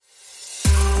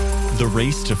The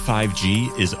race to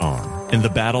 5G is on, and the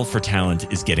battle for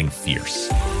talent is getting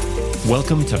fierce.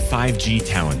 Welcome to 5G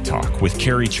Talent Talk with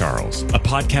Carrie Charles, a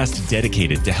podcast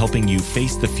dedicated to helping you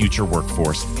face the future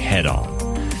workforce head on.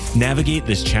 Navigate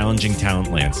this challenging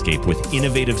talent landscape with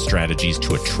innovative strategies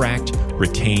to attract,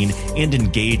 retain, and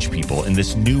engage people in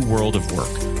this new world of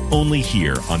work. Only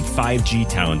here on 5G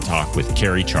Talent Talk with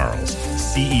Carrie Charles,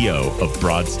 CEO of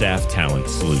Broadstaff Talent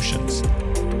Solutions.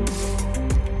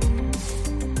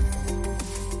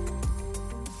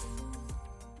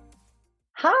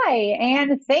 Hi,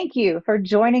 and thank you for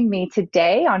joining me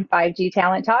today on 5G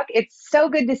Talent Talk. It's so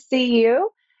good to see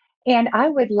you. And I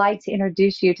would like to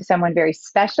introduce you to someone very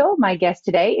special. My guest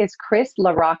today is Chris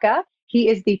Larocca. He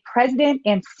is the president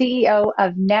and CEO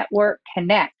of Network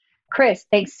Connex. Chris,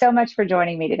 thanks so much for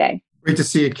joining me today. Great to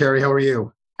see you, Carrie. How are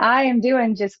you? I am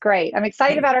doing just great. I'm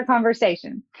excited about our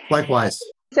conversation. Likewise.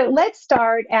 So let's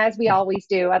start, as we always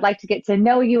do. I'd like to get to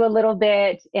know you a little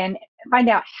bit and find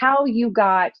out how you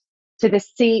got to the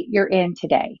seat you're in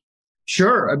today.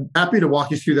 Sure. I'm happy to walk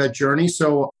you through that journey.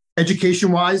 So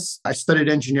education-wise, I studied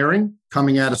engineering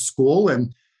coming out of school,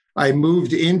 and I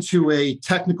moved into a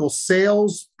technical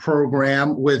sales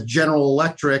program with General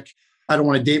Electric. I don't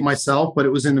want to date myself, but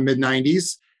it was in the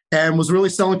mid-90s, and was really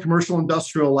selling commercial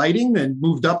industrial lighting, and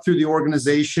moved up through the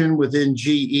organization within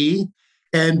GE.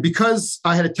 And because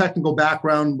I had a technical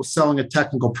background, was selling a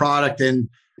technical product. And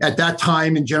at that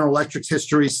time in General Electric's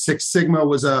history, Six Sigma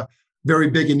was a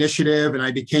very big initiative, and I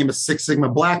became a Six Sigma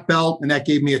black belt, and that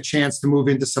gave me a chance to move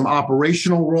into some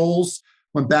operational roles.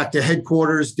 Went back to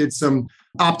headquarters, did some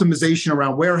optimization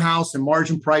around warehouse and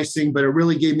margin pricing, but it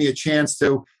really gave me a chance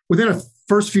to, within the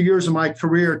first few years of my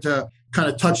career, to kind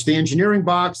of touch the engineering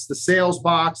box, the sales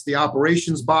box, the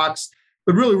operations box,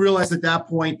 but really realized at that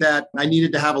point that I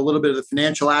needed to have a little bit of the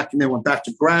financial acumen. Went back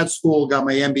to grad school, got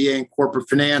my MBA in corporate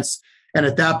finance. And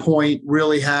at that point,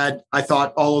 really had, I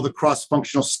thought, all of the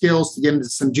cross-functional skills to get into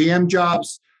some GM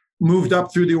jobs. Moved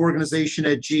up through the organization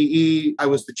at GE. I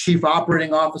was the chief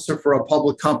operating officer for a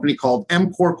public company called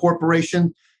MCOR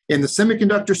Corporation in the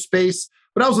semiconductor space.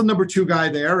 But I was the number two guy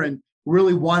there and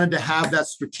really wanted to have that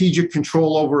strategic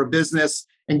control over a business,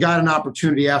 and got an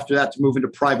opportunity after that to move into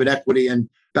private equity. And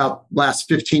about last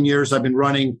 15 years, I've been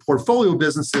running portfolio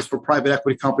businesses for private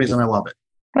equity companies, and I love it.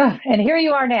 And here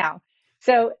you are now.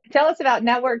 So tell us about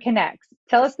Network Connex.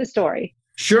 Tell us the story.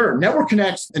 Sure. Network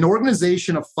Connex, an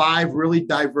organization of 5 really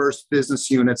diverse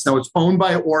business units. Now, it's owned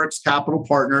by Oryx Capital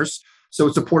Partners. So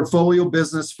it's a portfolio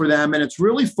business for them, and it's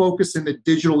really focused in the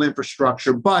digital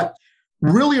infrastructure, but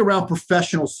really around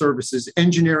professional services,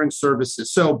 engineering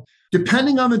services. So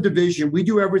depending on the division, we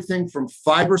do everything from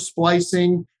fiber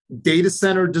splicing, data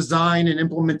center design and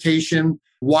implementation,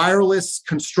 wireless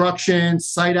construction,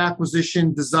 site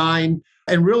acquisition, design,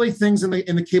 and really things in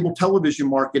the cable television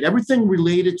market, everything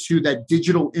related to that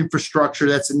digital infrastructure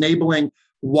that's enabling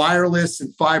wireless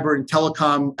and fiber and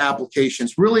telecom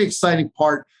applications. Really exciting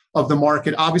part of the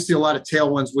market. Obviously, a lot of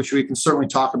tailwinds, which we can certainly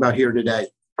talk about here today.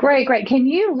 Great. Can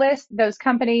you list those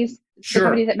companies, Sure. the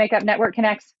companies that make up Network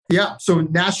Connex? Yeah. So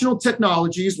National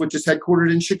Technologies, which is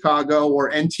headquartered in Chicago,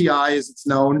 or NTI as it's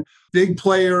known, big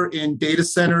player in data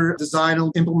center design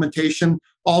and implementation,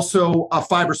 also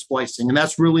fiber splicing. And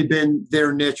that's really been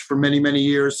their niche for many, many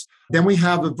years. Then we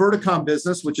have the Verticom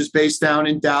business, which is based down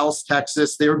in Dallas,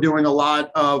 Texas. They're doing a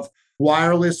lot of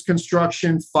wireless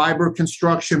construction, fiber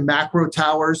construction, macro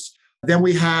towers. Then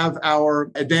we have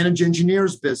our Advantage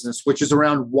Engineers business, which is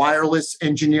around wireless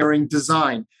engineering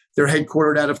design. They're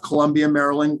headquartered out of Columbia,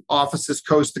 Maryland, offices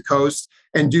coast to coast,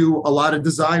 and do a lot of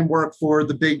design work for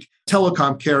the big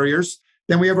telecom carriers.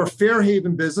 Then we have our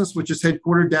Fairhaven business, which is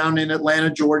headquartered down in Atlanta,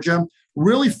 Georgia,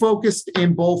 really focused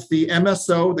in both the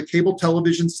MSO, the cable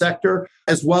television sector,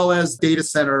 as well as data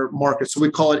center market. So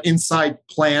we call it inside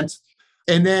plant.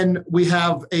 And then we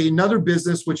have another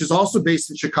business, which is also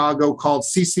based in Chicago, called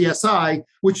CCSI,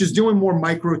 which is doing more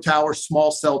micro tower,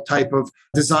 small cell type of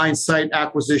design, site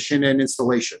acquisition, and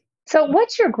installation. So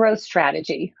what's your growth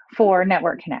strategy for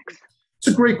Network Connex? It's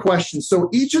a great question. So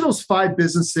each of those 5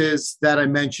 businesses that I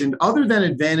mentioned, other than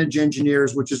Advantage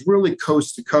Engineers, which is really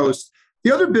coast to coast,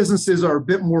 the other businesses are a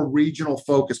bit more regional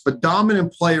focused, but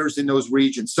dominant players in those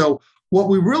regions. So what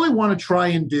we really want to try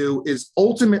and do is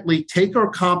ultimately take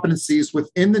our competencies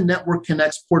within the Network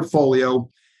Connex portfolio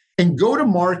and go to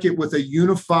market with a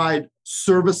unified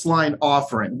service line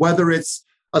offering, whether it's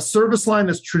a service line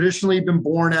that's traditionally been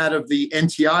born out of the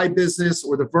NTI business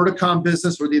or the Verticom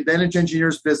business or the Advantage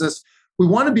Engineers business. We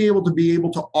want to be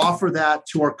able to offer that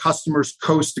to our customers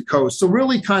coast to coast. So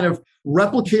really kind of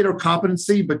replicate our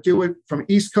competency, but do it from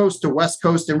East Coast to West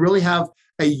Coast and really have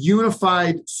a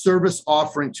unified service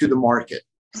offering to the market.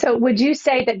 So would you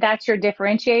say that that's your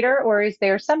differentiator, or is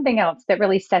there something else that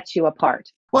really sets you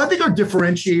apart? Well, I think our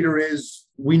differentiator is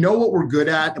we know what we're good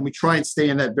at and we try and stay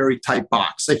in that very tight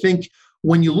box. I think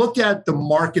when you look at the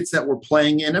markets that we're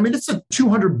playing in, I mean, it's a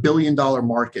 $200 billion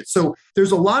market. So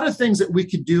there's a lot of things that we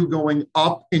could do going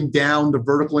up and down the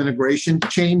vertical integration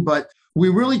chain, but we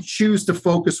really choose to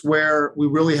focus where we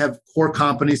really have core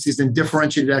competencies and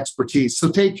differentiated expertise. So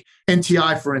take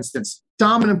NTI, for instance,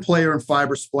 dominant player in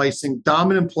fiber splicing,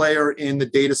 dominant player in the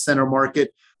data center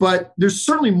market. But there's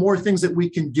certainly more things that we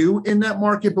can do in that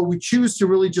market, but we choose to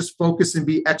really just focus and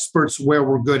be experts where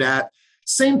we're good at.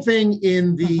 Same thing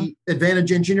in the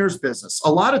Advantage Engineers business.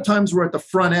 A lot of times we're at the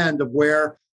front end of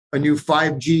where a new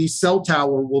 5G cell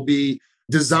tower will be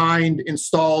designed,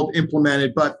 installed,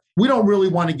 implemented, but we don't really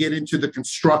want to get into the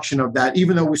construction of that,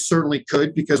 even though we certainly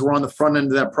could because we're on the front end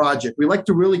of that project. We like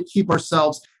to really keep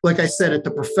ourselves, like I said, at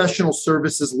the professional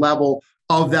services level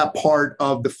of that part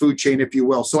of the food chain, if you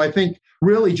will. So I think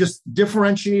really just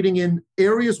differentiating in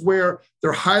areas where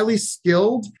they're highly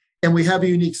skilled and we have a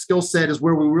unique skill set is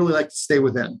where we really like to stay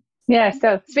within. Yeah.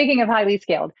 So speaking of highly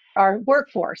skilled, our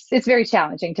workforce is very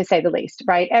challenging to say the least,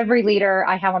 right? Every leader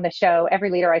I have on the show, every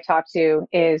leader I talk to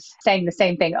is saying the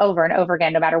same thing over and over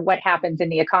again, no matter what happens in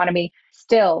the economy,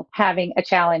 still having a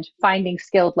challenge finding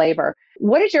skilled labor.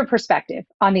 What is your perspective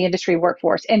on the industry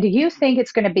workforce? And do you think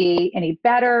it's going to be any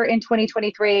better in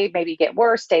 2023, maybe get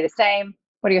worse, stay the same?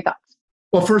 What are your thoughts?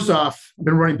 Well, first off, I've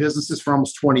been running businesses for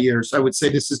almost 20 years. I would say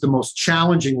this is the most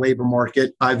challenging labor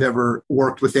market I've ever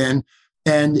worked within.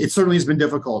 And it certainly has been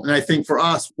difficult. And I think for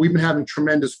us, we've been having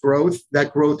tremendous growth.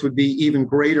 That growth would be even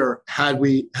greater had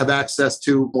we have access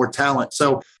to more talent.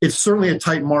 So it's certainly a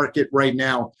tight market right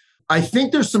now. I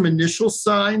think there's some initial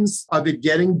signs of it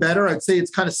getting better. I'd say it's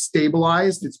kind of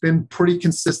stabilized. It's been pretty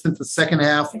consistent the second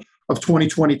half of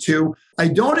 2022. I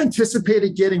don't anticipate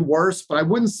it getting worse, but I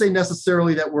wouldn't say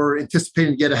necessarily that we're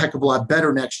anticipating to get a heck of a lot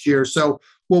better next year. So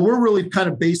what we're really kind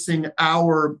of basing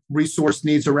our resource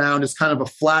needs around is kind of a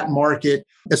flat market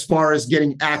as far as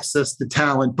getting access to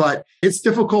talent. But it's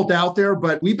difficult out there,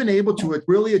 but we've been able to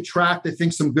really attract, I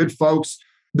think, some good folks.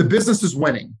 The business is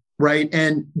winning, right?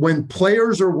 And when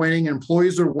players are winning,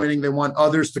 employees are winning, they want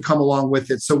others to come along with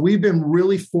it. So we've been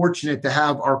really fortunate to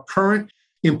have our current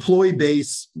employee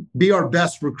base be our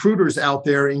best recruiters out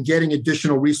there in getting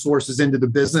additional resources into the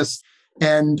business.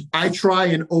 And I try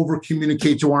and over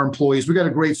communicate to our employees. We got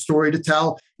a great story to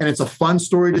tell and it's a fun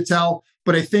story to tell.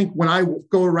 But I think when I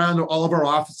go around to all of our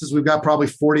offices, we've got probably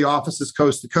 40 offices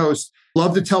coast to coast,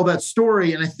 love to tell that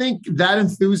story. And I think that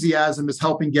enthusiasm is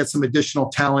helping get some additional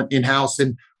talent in-house.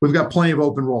 And we've got plenty of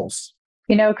open roles.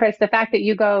 You know, Chris, the fact that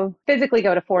you physically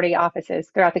go to 40 offices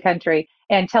throughout the country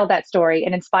and tell that story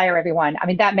and inspire everyone, I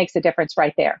mean, that makes a difference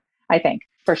right there, I think,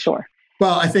 for sure.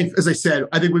 Well, I think, as I said,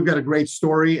 I think we've got a great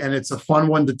story and it's a fun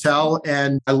one to tell.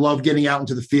 And I love getting out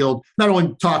into the field, not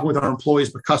only talking with our employees,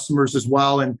 but customers as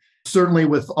well. And certainly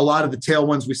with a lot of the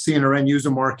tailwinds we see in our end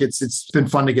user markets, it's been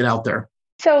fun to get out there.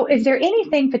 So is there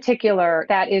anything particular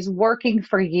that is working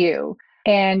for you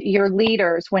and your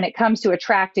leaders when it comes to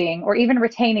attracting or even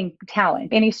retaining talent?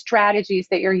 Any strategies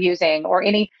that you're using or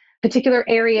any particular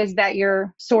areas that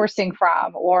you're sourcing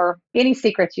from or any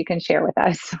secrets you can share with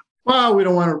us? Well, we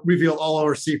don't want to reveal all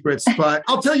our secrets, but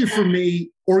I'll tell you, for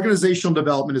me, organizational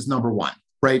development is number one,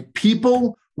 right?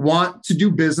 People want to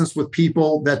do business with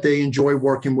people that they enjoy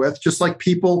working with, just like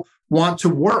people want to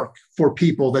work for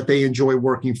people that they enjoy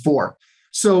working for.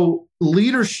 So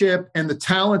leadership and the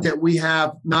talent that we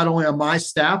have, not only on my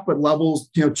staff, but levels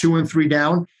 2 and 3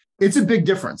 down, it's a big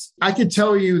difference. I can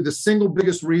tell you the single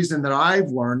biggest reason that I've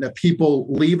learned that people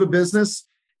leave a business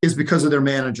is because of their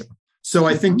manager. So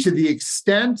I think to the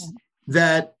extent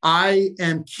that I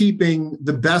am keeping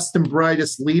the best and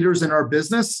brightest leaders in our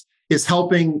business is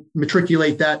helping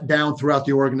matriculate that down throughout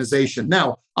the organization.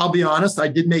 Now, I'll be honest, I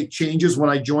did make changes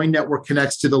when I joined Network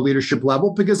Connex to the leadership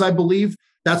level because I believe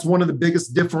that's one of the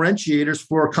biggest differentiators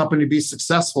for a company to be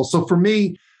successful. So for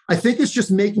me, I think it's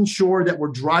just making sure that we're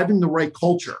driving the right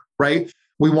culture, right?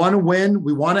 We want to win,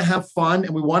 we want to have fun,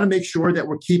 and we want to make sure that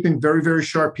we're keeping very, very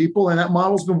sharp people. And that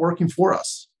model's been working for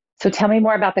us. So tell me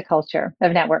more about the culture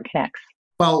of Network Connex.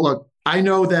 Well, look, I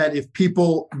know that if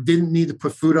people didn't need to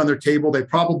put food on their table, they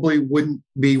probably wouldn't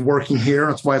be working here.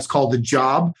 That's why it's called a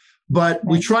job. But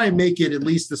we try and make it at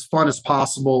least as fun as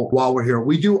possible while we're here.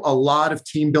 We do a lot of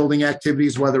team building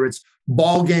activities, whether it's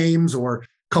ball games or a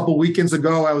couple weekends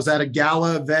ago, I was at a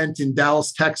gala event in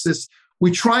Dallas, Texas.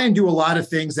 We try and do a lot of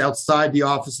things outside the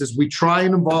offices. We try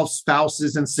and involve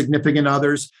spouses and significant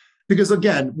others. Because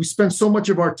again, we spend so much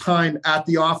of our time at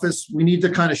the office. We need to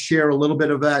kind of share a little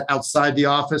bit of that outside the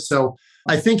office. So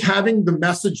I think having the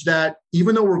message that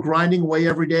even though we're grinding away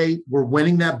every day, we're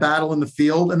winning that battle in the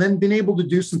field, and then being able to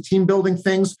do some team building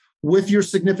things with your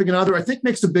significant other, I think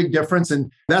makes a big difference.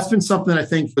 And that's been something I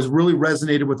think has really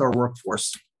resonated with our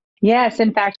workforce. Yes.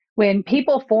 In fact, when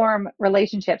people form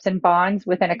relationships and bonds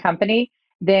within a company,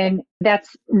 then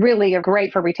that's really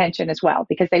great for retention as well,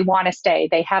 because they want to stay.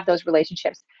 They have those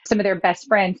relationships. Some of their best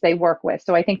friends they work with.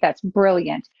 So I think that's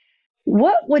brilliant.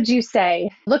 What would you say,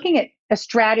 looking at a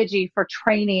strategy for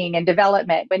training and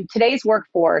development in today's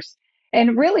workforce,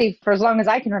 and really for as long as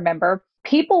I can remember,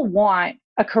 people want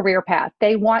a career path.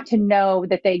 They want to know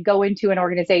that they go into an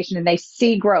organization and they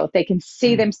see growth. They can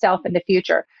see themselves in the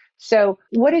future. So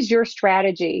what is your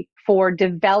strategy for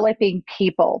developing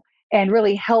people and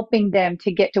really helping them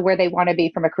to get to where they want to be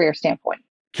from a career standpoint?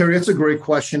 Carrie, that's a great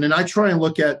question. And I try and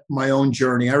look at my own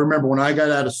journey. I remember when I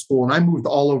got out of school and I moved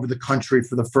all over the country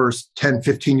for the first 10,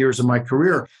 15 years of my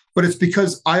career, but it's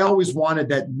because I always wanted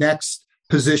that next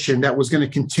position that was going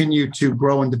to continue to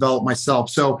grow and develop myself.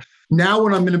 So now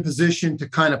when I'm in a position to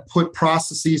kind of put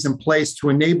processes in place to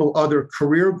enable other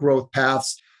career growth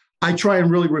paths, I try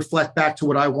and really reflect back to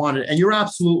what I wanted. And you're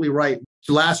absolutely right.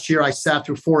 Last year, I sat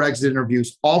through 4 exit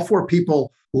interviews. All 4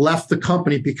 people left the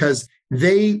company because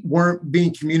they weren't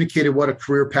being communicated what a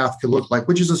career path could look like,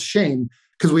 which is a shame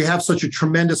because we have such a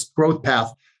tremendous growth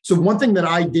path. So one thing that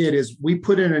I did is we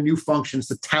put in a new function. It's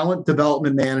the talent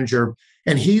development manager.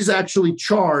 And he's actually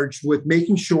charged with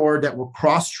making sure that we're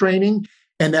cross-training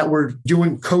and that we're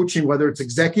doing coaching, whether it's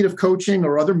executive coaching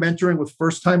or other mentoring with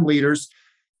first-time leaders,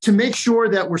 to make sure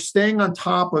that we're staying on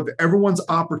top of everyone's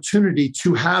opportunity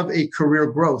to have a career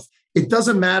growth. It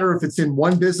doesn't matter if it's in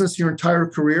one business your entire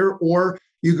career or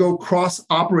you go cross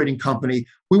operating company.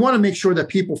 We want to make sure that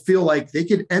people feel like they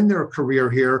could end their career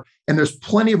here. And there's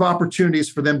plenty of opportunities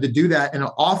for them to do that. And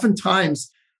oftentimes,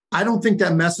 I don't think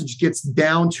that message gets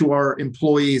down to our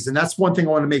employees. And that's one thing I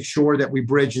want to make sure that we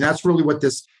bridge. And that's really what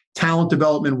this talent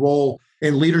development role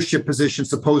and leadership position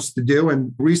is supposed to do.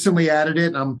 And recently added it.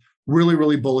 And I'm really,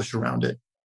 really bullish around it.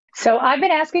 So I've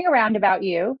been asking around about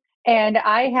you, and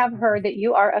I have heard that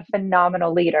you are a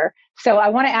phenomenal leader. So I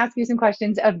want to ask you some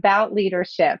questions about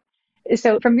leadership.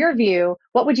 So from your view,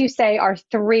 what would you say are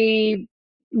 3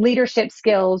 leadership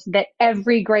skills that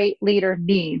every great leader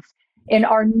needs in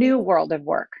our new world of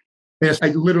work? Yes, I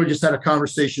literally just had a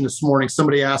conversation this morning.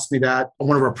 Somebody asked me that,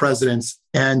 one of our presidents.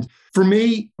 And for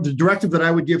me, the directive that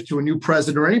I would give to a new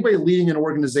president or anybody leading an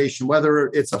organization, whether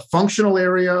it's a functional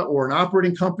area or an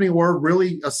operating company or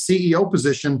really a CEO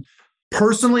position,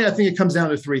 personally, I think it comes down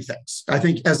to 3 things. I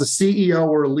think as a CEO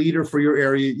or a leader for your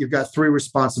area, you've got 3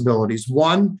 responsibilities.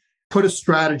 1, put a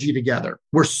strategy together.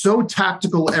 We're so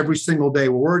tactical every single day.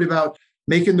 We're worried about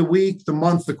making the week, the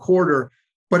month, the quarter.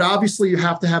 But obviously, you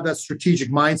have to have that strategic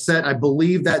mindset. I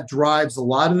believe that drives a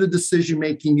lot of the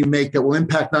decision-making you make that will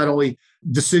impact not only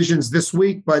decisions this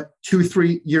week, but 2,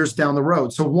 3 years down the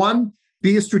road. So 1,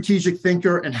 be a strategic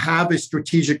thinker and have a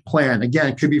strategic plan. Again,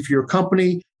 it could be for your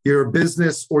company, your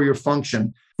business, or your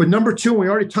function. But number 2, we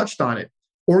already touched on it,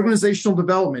 organizational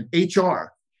development,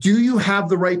 HR. Do you have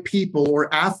the right people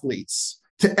or athletes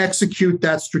to execute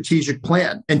that strategic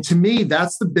plan? And to me,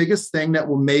 that's the biggest thing that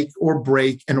will make or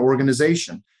break an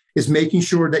organization, is making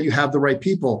sure that you have the right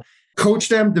people. Coach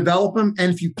them, develop them.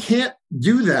 And if you can't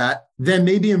do that, then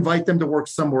maybe invite them to work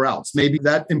somewhere else. Maybe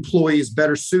that employee is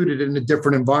better suited in a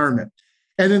different environment.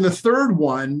 And then the third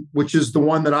one, which is the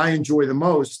one that I enjoy the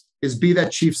most, is be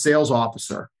that chief sales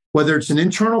officer, whether it's an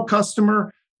internal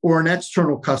customer or an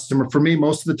external customer. For me,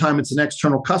 most of the time, it's an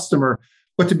external customer.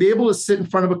 But to be able to sit in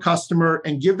front of a customer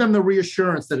and give them the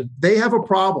reassurance that if they have a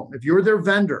problem, if you're their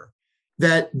vendor,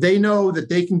 that they know that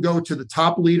they can go to the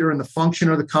top leader in the function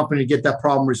or the company to get that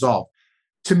problem resolved.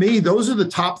 To me, those are the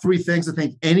top 3 things I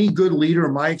think any good leader,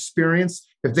 in my experience,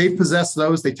 if they possess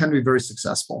those, they tend to be very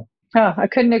successful. Oh, I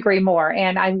couldn't agree more.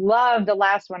 And I love the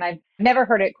last one. I've never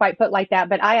heard it quite put like that,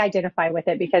 but I identify with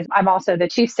it because I'm also the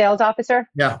chief sales officer.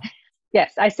 Yeah.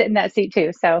 Yes, I sit in that seat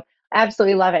too. So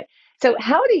absolutely love it. So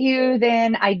how do you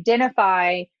then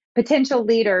identify potential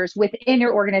leaders within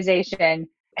your organization?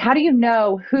 How do you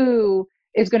know who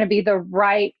is going to be the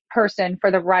right person for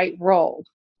the right role?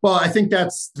 Well, I think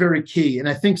that's very key. And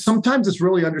I think sometimes it's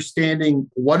really understanding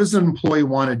what does an employee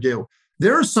want to do.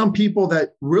 There are some people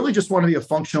that really just want to be a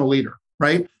functional leader,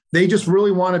 right? They just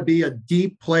really want to be a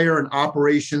deep player in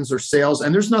operations or sales.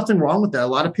 And there's nothing wrong with that. A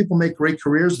lot of people make great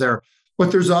careers there.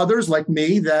 But there's others like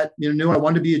me that knew I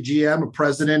wanted to be a GM, a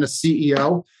president, a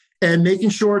CEO, and making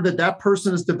sure that that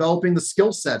person is developing the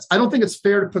skill sets. I don't think it's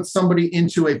fair to put somebody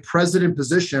into a president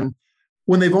position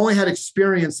when they've only had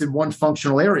experience in one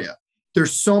functional area.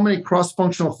 there's so many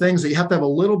cross-functional things that you have to have a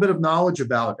little bit of knowledge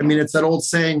about. I mean, it's that old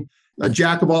saying, a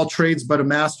jack of all trades, but a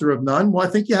master of none. Well, I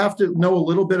think you have to know a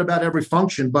little bit about every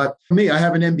function. But for me, I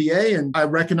have an MBA and I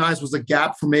recognize was a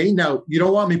gap for me. Now, you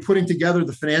don't want me putting together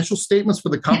the financial statements for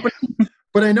the company,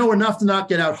 but I know enough to not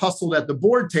get out hustled at the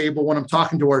board table when I'm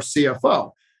talking to our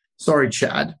CFO. Sorry,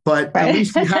 Chad, but at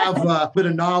least you have a bit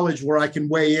of knowledge where I can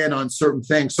weigh in on certain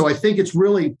things. So I think it's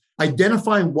really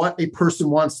identifying what a person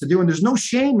wants to do. And there's no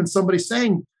shame in somebody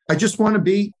saying, I just want to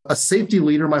be a safety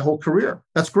leader my whole career.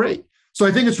 That's great. So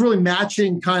I think it's really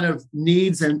matching kind of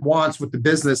needs and wants with the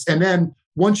business. And then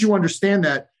once you understand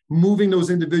that, moving those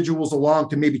individuals along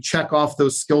to maybe check off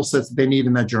those skill sets that they need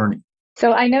in that journey.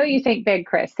 So I know you think big,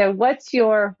 Chris. So what's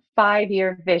your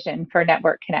 5-year vision for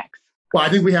Network Connex? Well, I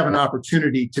think we have an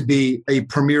opportunity to be a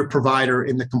premier provider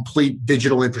in the complete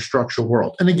digital infrastructure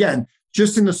world. And again,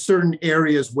 just in the certain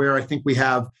areas where I think we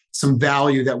have some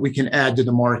value that we can add to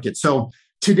the market. So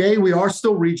today, we are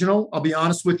still regional. I'll be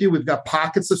honest with you. We've got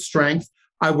pockets of strength.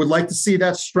 I would like to see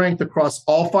that strength across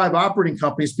all 5 operating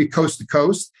companies be coast to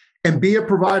coast and be a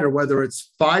provider, whether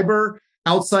it's fiber,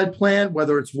 outside plant,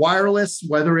 whether it's wireless,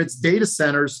 whether it's data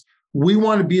centers. We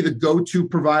want to be the go-to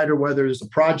provider, whether there's a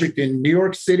project in New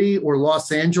York City or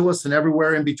Los Angeles and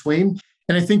everywhere in between.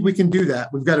 And I think we can do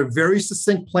that. We've got a very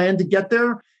succinct plan to get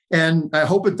there. And I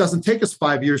hope it doesn't take us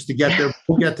 5 years to get there.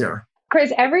 We'll get there.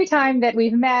 Chris, every time that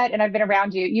we've met and I've been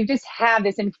around you, you just have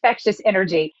this infectious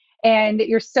energy and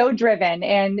you're so driven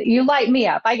and you light me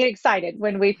up. I get excited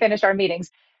when we finish our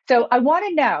meetings. So I want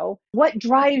to know what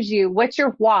drives you, what's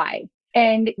your why,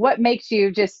 and what makes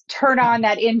you just turn on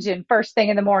that engine first thing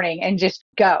in the morning and just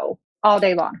go all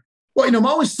day long. Well, I'm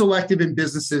always selective in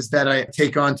businesses that I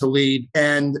take on to lead.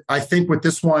 And I think with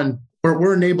this one,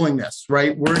 we're enabling this,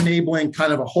 right? We're enabling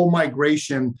kind of a whole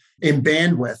migration in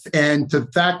bandwidth. And the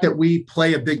fact that we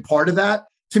play a big part of that,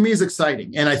 to me, is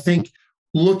exciting. And I think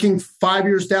looking 5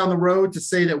 years down the road to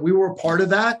say that we were a part of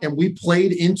that and we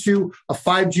played into a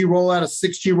 5G rollout, a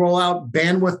 6G rollout,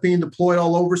 bandwidth being deployed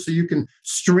all over so you can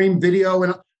stream video.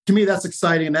 And to me, that's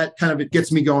exciting. And that kind of it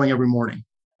gets me going every morning.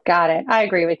 Got it. I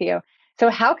agree with you.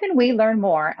 So how can we learn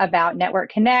more about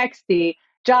Network Connex, the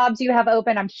jobs you have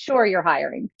open? I'm sure you're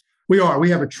hiring. We are. We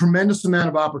have a tremendous amount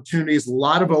of opportunities, a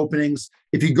lot of openings.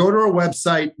 If you go to our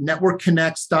website,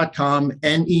 networkconnex.com,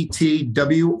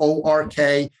 NETWORK,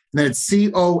 and then it's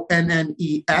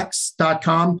CONNEX.com,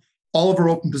 all of our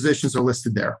open positions are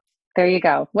listed there. There you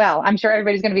go. Well, I'm sure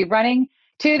everybody's going to be running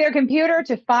to their computer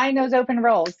to find those open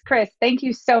roles. Chris, thank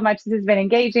you so much. This has been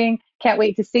engaging. Can't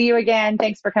wait to see you again.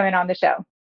 Thanks for coming on the show.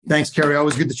 Thanks, Carrie.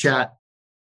 Always good to chat.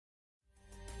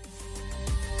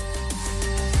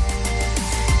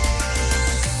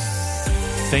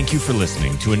 Thank you for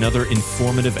listening to another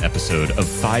informative episode of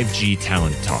 5G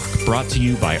Talent Talk, brought to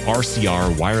you by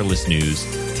RCR Wireless News,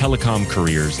 Telecom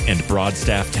Careers, and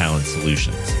Broadstaff Talent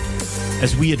Solutions.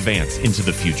 As we advance into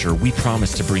the future, we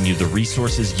promise to bring you the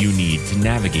resources you need to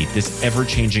navigate this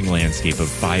ever-changing landscape of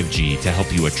 5G to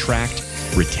help you attract,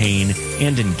 retain,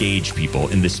 and engage people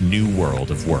in this new world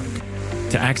of work.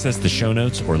 To access the show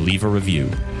notes or leave a review,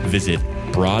 visit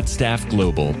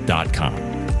broadstaffglobal.com.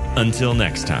 Until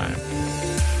next time.